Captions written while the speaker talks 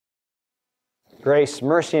Grace,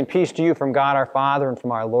 mercy, and peace to you from God our Father and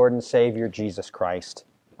from our Lord and Savior, Jesus Christ.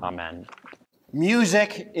 Amen.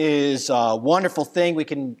 Music is a wonderful thing. We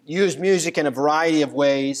can use music in a variety of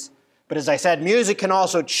ways. But as I said, music can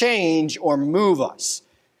also change or move us.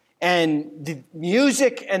 And the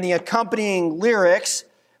music and the accompanying lyrics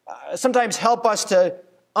sometimes help us to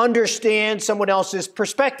understand someone else's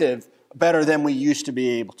perspective better than we used to be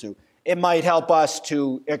able to. It might help us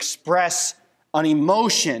to express an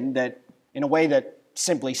emotion that in a way that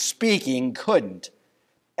simply speaking couldn't.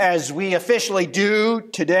 As we officially do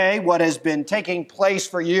today what has been taking place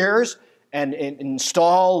for years and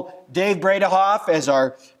install Dave Bredehoff as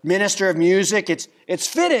our minister of music, it's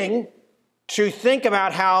fitting to think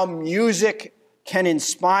about how music can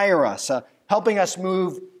inspire us, helping us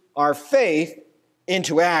move our faith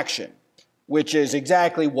into action, which is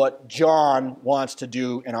exactly what John wants to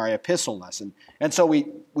do in our epistle lesson. And so we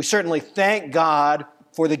certainly thank God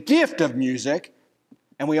for the gift of music,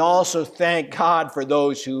 and we also thank God for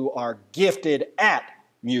those who are gifted at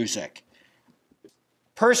music.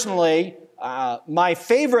 Personally, my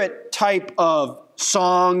favorite type of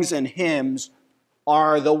songs and hymns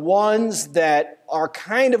are the ones that are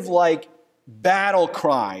kind of like battle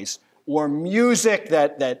cries or music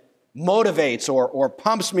that motivates or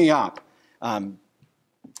pumps me up.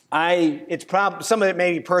 It's probably some of it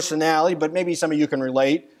may be personality, but maybe some of you can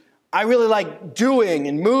relate. I really like doing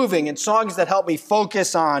and moving and songs that help me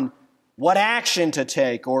focus on what action to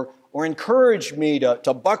take or encourage me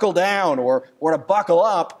to buckle down or to buckle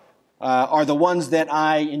up are the ones that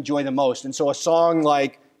I enjoy the most. And so a song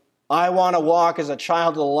like I Want to Walk as a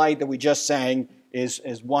Child of the Light that we just sang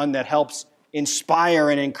is one that helps inspire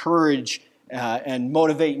and encourage and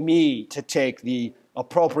motivate me to take the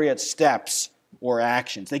appropriate steps or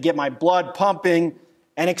actions. They get my blood pumping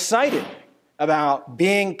and excited about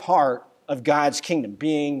being part of God's kingdom,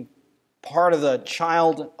 being part of the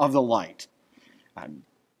child of the light.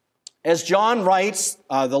 As John writes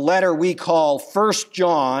the letter we call 1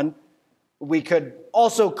 John, we could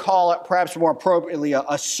also call it, perhaps more appropriately,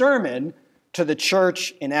 a sermon to the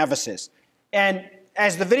church in Ephesus. And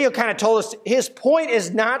as the video kind of told us, his point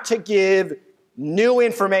is not to give new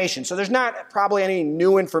information. So there's not probably any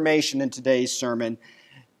new information in today's sermon.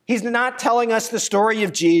 He's not telling us the story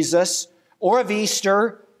of Jesus or of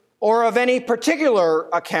Easter or of any particular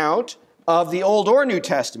account of the Old or New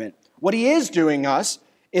Testament. What he is doing us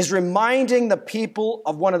is reminding the people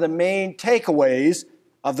of one of the main takeaways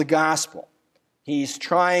of the gospel. He's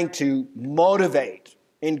trying to motivate,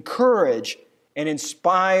 encourage, and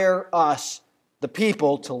inspire us, the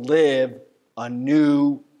people, to live a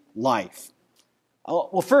new life.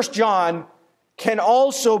 Well, 1 John can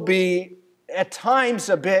also be, at times,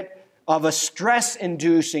 a bit of a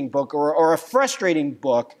stress-inducing book or a frustrating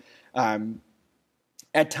book.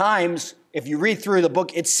 At times, if you read through the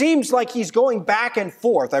book, it seems like he's going back and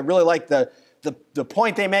forth. I really like the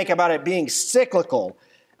point they make about it being cyclical,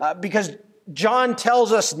 because John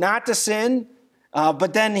tells us not to sin,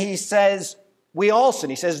 but then he says we all sin.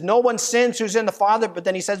 He says no one sins who's in the Father, but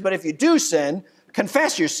then he says, but if you do sin,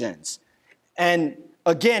 confess your sins. And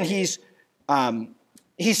again, he's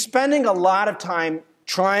spending a lot of time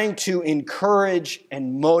trying to encourage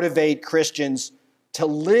and motivate Christians to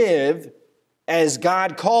live as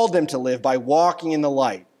God called them to live by walking in the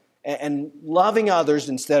light and loving others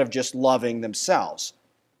instead of just loving themselves.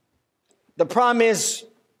 The problem is,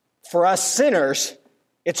 for us sinners,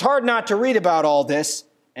 it's hard not to read about all this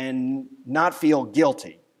and not feel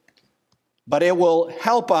guilty. But it will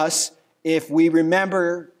help us if we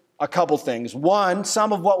remember a couple things. One,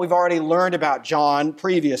 some of what we've already learned about John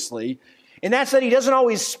previously, and that's that he doesn't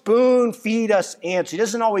always spoon feed us answers. He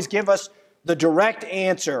doesn't always give us the direct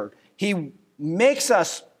answer. He makes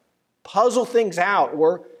us puzzle things out,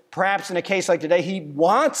 or perhaps in a case like today, he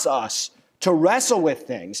wants us to wrestle with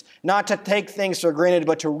things, not to take things for granted,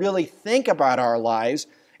 but to really think about our lives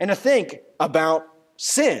and to think about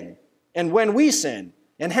sin and when we sin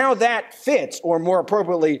and how that fits, or more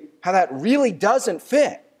appropriately, how that really doesn't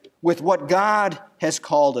fit with what God has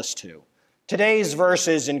called us to. Today's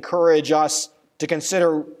verses encourage us to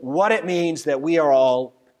consider what it means that we are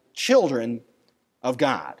all children of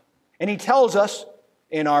God. And he tells us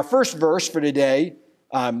in our first verse for today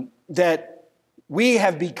that we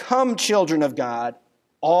have become children of God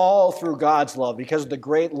all through God's love because of the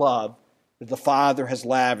great love that the Father has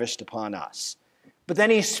lavished upon us. But then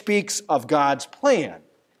he speaks of God's plan.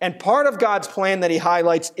 And part of God's plan that he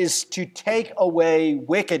highlights is to take away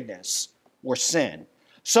wickedness or sin.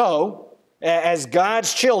 So, as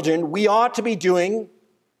God's children, we ought to be doing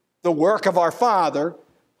the work of our Father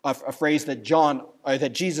a phrase that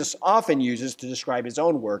Jesus often uses to describe his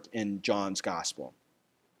own work in John's gospel.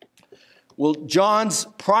 Well, John's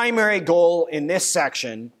primary goal in this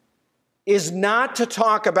section is not to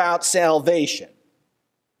talk about salvation,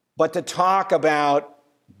 but to talk about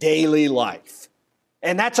daily life.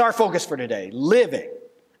 And that's our focus for today, living.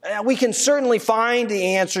 We can certainly find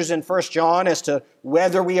the answers in 1 John as to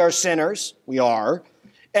whether we are sinners, we are,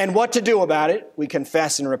 and what to do about it, we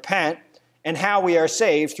confess and repent, and how we are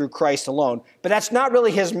saved through Christ alone. But that's not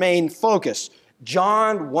really his main focus.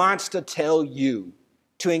 John wants to tell you,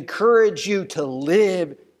 to encourage you to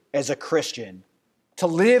live as a Christian, to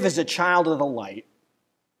live as a child of the light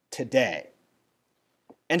today.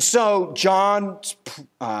 And so John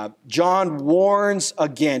warns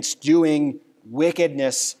against doing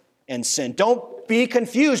wickedness and sin. Don't be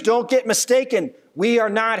confused. Don't get mistaken. We are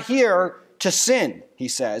not here to sin, he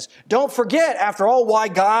says. Don't forget, after all, why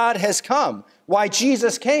God has come, why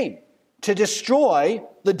Jesus came, to destroy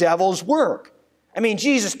the devil's work. I mean,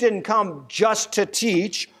 Jesus didn't come just to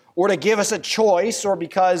teach or to give us a choice or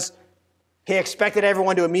because he expected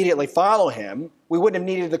everyone to immediately follow him. We wouldn't have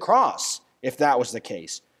needed the cross if that was the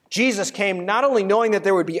case. Jesus came not only knowing that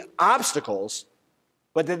there would be obstacles,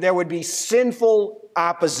 but that there would be sinful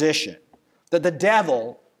opposition, that the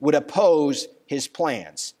devil would oppose his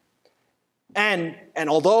plans. And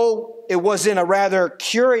although it was in a rather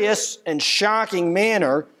curious and shocking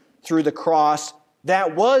manner through the cross,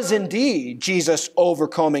 that was indeed Jesus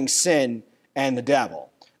overcoming sin and the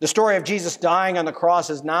devil. The story of Jesus dying on the cross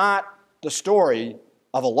is not the story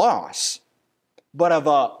of a loss, but of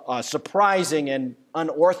a surprising and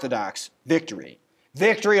unorthodox victory.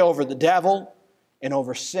 Victory over the devil and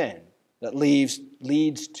over sin that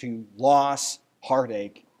leads to loss,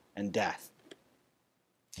 heartache, and death.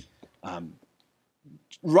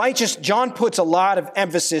 John puts a lot of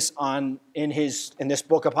emphasis in this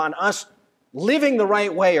book upon us living the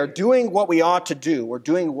right way or doing what we ought to do or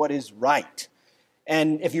doing what is right.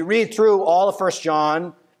 And if you read through all of 1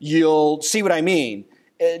 John, you'll see what I mean.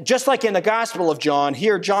 Just like in the Gospel of John,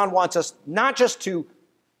 here John wants us not just to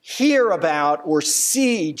hear about or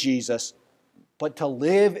see Jesus, but to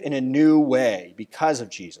live in a new way because of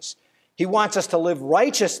Jesus. He wants us to live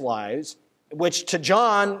righteous lives, which to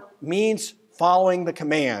John means following the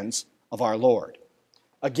commands of our Lord.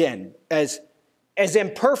 Again, as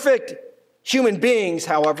imperfect human beings,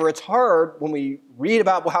 however, it's hard when we read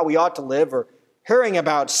about how we ought to live or hearing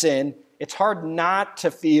about sin, it's hard not to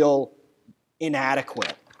feel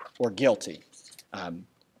inadequate or guilty.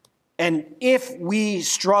 And if we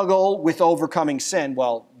struggle with overcoming sin,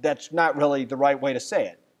 well, that's not really the right way to say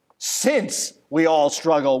it. Since we all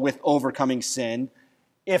struggle with overcoming sin,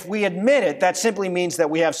 if we admit it, that simply means that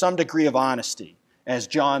we have some degree of honesty. As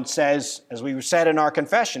John says, as we said in our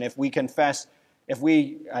confession, if we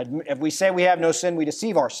say we have no sin, we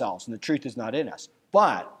deceive ourselves and the truth is not in us.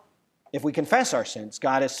 But if we confess our sins,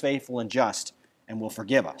 God is faithful and just and will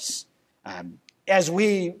forgive us. As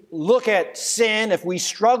we look at sin, if we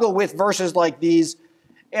struggle with verses like these,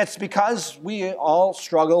 it's because we all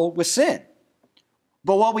struggle with sin.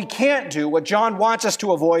 But what we can't do, what John wants us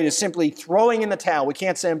to avoid, is simply throwing in the towel. We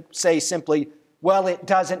can't say simply, well, it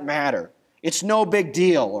doesn't matter. It's no big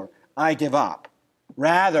deal, or I give up.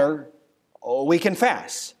 Rather, we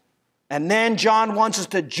confess. And then John wants us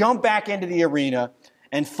to jump back into the arena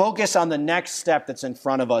and focus on the next step that's in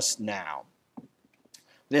front of us now.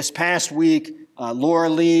 This past week, Laura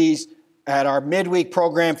Lee's, at our midweek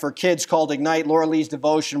program for kids called Ignite, Laura Lee's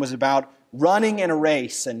devotion was about running in a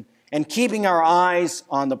race and keeping our eyes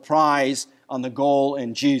on the prize, on the goal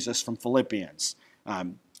in Jesus from Philippians.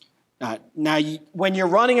 Now, when you're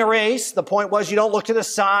running a race, the point was you don't look to the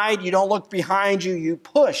side, you don't look behind you, you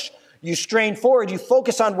push, you strain forward, you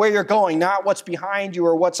focus on where you're going, not what's behind you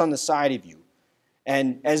or what's on the side of you.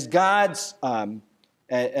 And as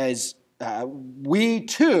we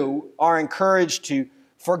too are encouraged to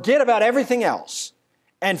forget about everything else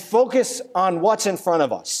and focus on what's in front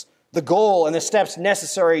of us, the goal and the steps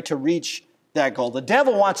necessary to reach that goal. The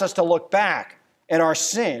devil wants us to look back at our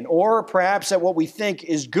sin or perhaps at what we think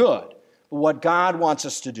is good. But what God wants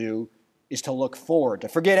us to do is to look forward, to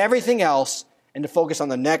forget everything else and to focus on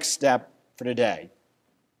the next step for today.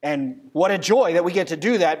 And what a joy that we get to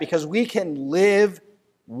do that because we can live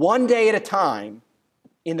one day at a time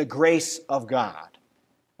in the grace of God.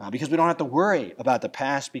 Because we don't have to worry about the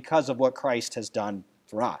past because of what Christ has done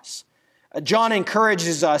for us. John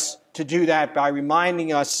encourages us to do that by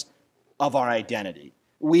reminding us of our identity.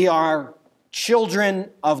 We are children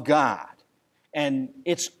of God. And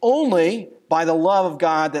it's only by the love of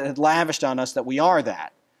God that had lavished on us that we are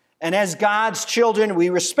that. And as God's children, we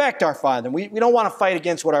respect our Father. We don't want to fight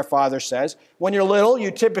against what our Father says. When you're little,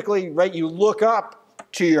 you typically, right, you look up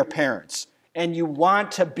to your parents and you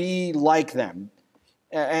want to be like them.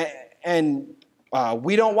 And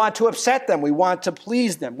we don't want to upset them. We want to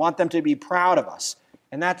please them, want them to be proud of us.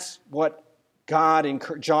 And that's what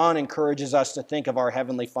John encourages us to think of our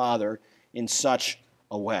Heavenly Father in such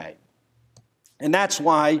a way. And that's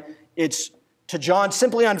why it's to John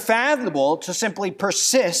simply unfathomable to simply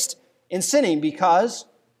persist in sinning, because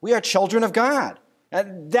we are children of God.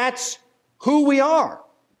 And that's who we are.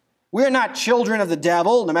 We are not children of the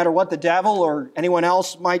devil, no matter what the devil or anyone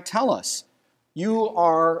else might tell us. You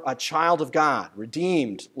are a child of God,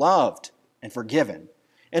 redeemed, loved, and forgiven.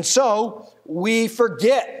 And so we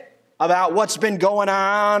forget about what's been going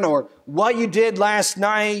on or what you did last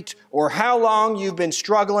night or how long you've been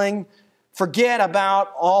struggling. Forget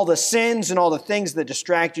about all the sins and all the things that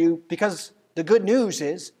distract you, because the good news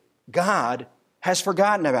is God has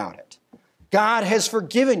forgotten about it. God has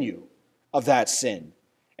forgiven you of that sin.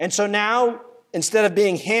 And so now, instead of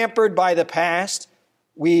being hampered by the past,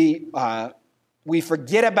 we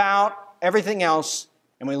forget about everything else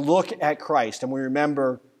and we look at Christ and we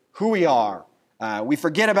remember who we are. We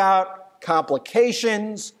forget about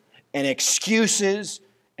complications and excuses,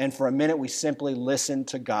 and for a minute we simply listen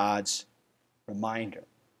to God's reminder.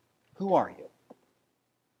 Who are you?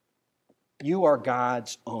 You are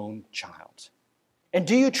God's own child. And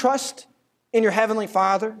do you trust in your Heavenly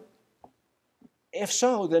Father? If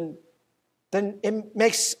so, then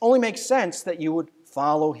it only makes sense that you would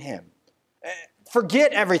follow Him.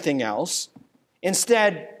 Forget everything else.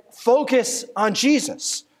 Instead, focus on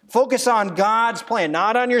Jesus. Focus on God's plan,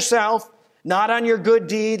 not on yourself, not on your good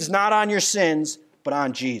deeds, not on your sins, but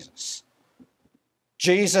on Jesus.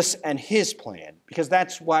 Jesus and His plan, because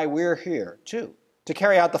that's why we're here too, to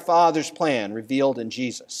carry out the Father's plan revealed in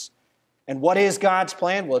Jesus. And what is God's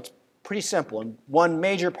plan? Well, it's pretty simple. And one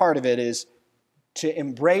major part of it is to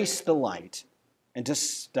embrace the light and to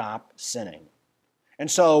stop sinning.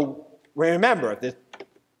 And so remember that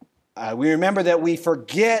we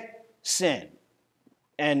forget sin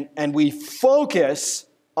and we focus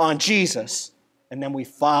on Jesus, and then we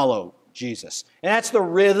follow Jesus. And that's the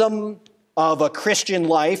rhythm of a Christian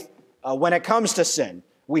life when it comes to sin.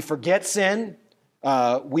 We forget sin,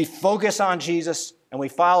 we focus on Jesus, and we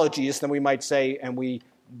follow Jesus, then we might say, and we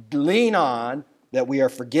lean on that we are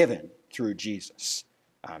forgiven through Jesus.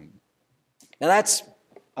 Now that's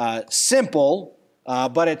simple,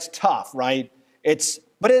 but it's tough, right? It's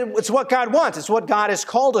what God wants. It's what God has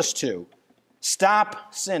called us to.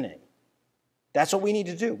 Stop sinning. That's what we need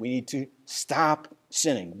to do. We need to stop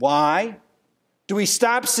sinning. Why? Do we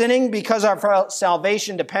stop sinning because our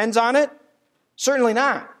salvation depends on it? Certainly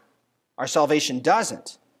not. Our salvation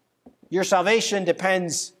doesn't. Your salvation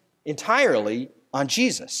depends entirely on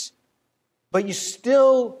Jesus. But you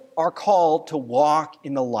still are called to walk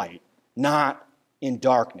in the light, not in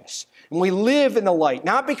darkness. And we live in the light,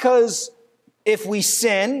 not because if we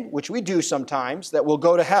sin, which we do sometimes, that we'll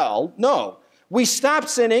go to hell. No. We stop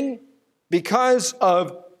sinning because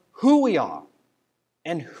of who we are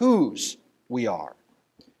and whose we are.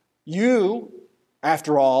 You,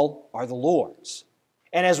 after all, are the Lord's.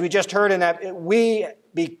 And as we just heard in that,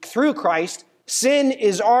 through Christ, sin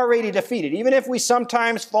is already defeated. Even if we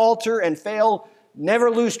sometimes falter and fail, never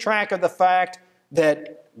lose track of the fact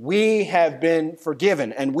that we have been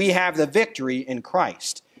forgiven and we have the victory in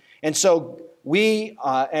Christ. And so we,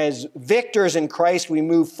 as victors in Christ, we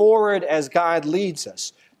move forward as God leads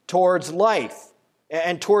us towards life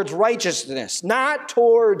and towards righteousness, not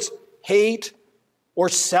towards hate or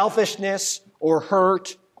selfishness or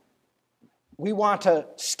hurt. We want to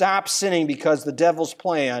stop sinning because the devil's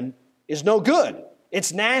plan is no good.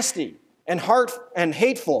 It's nasty and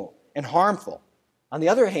hateful and harmful. On the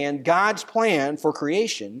other hand, God's plan for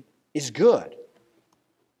creation is good.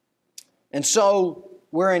 And so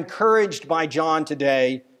we're encouraged by John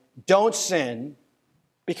today, don't sin,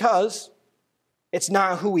 because it's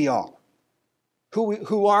not who we are.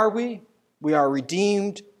 Who are we? We are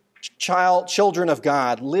redeemed children of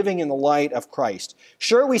God, living in the light of Christ.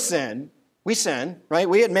 Sure, we sin, right?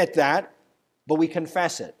 We admit that, but we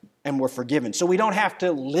confess it, and we're forgiven. So we don't have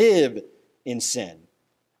to live in sin.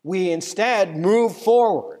 We instead move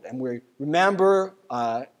forward, and we remember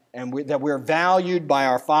that we're valued by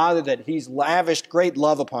our Father, that He's lavished great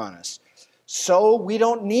love upon us. So we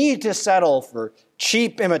don't need to settle for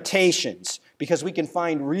cheap imitations, because we can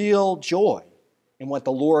find real joy in what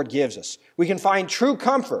the Lord gives us. We can find true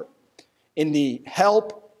comfort in the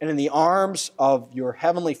help and in the arms of your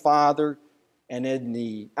Heavenly Father and in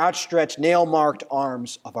the outstretched, nail-marked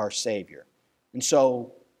arms of our Savior. And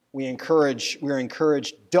so we're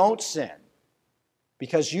encouraged, don't sin,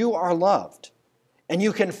 because you are loved. And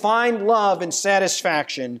you can find love and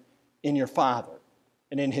satisfaction in your Father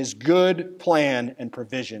and in His good plan and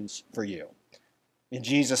provisions for you. In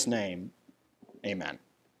Jesus' name, amen.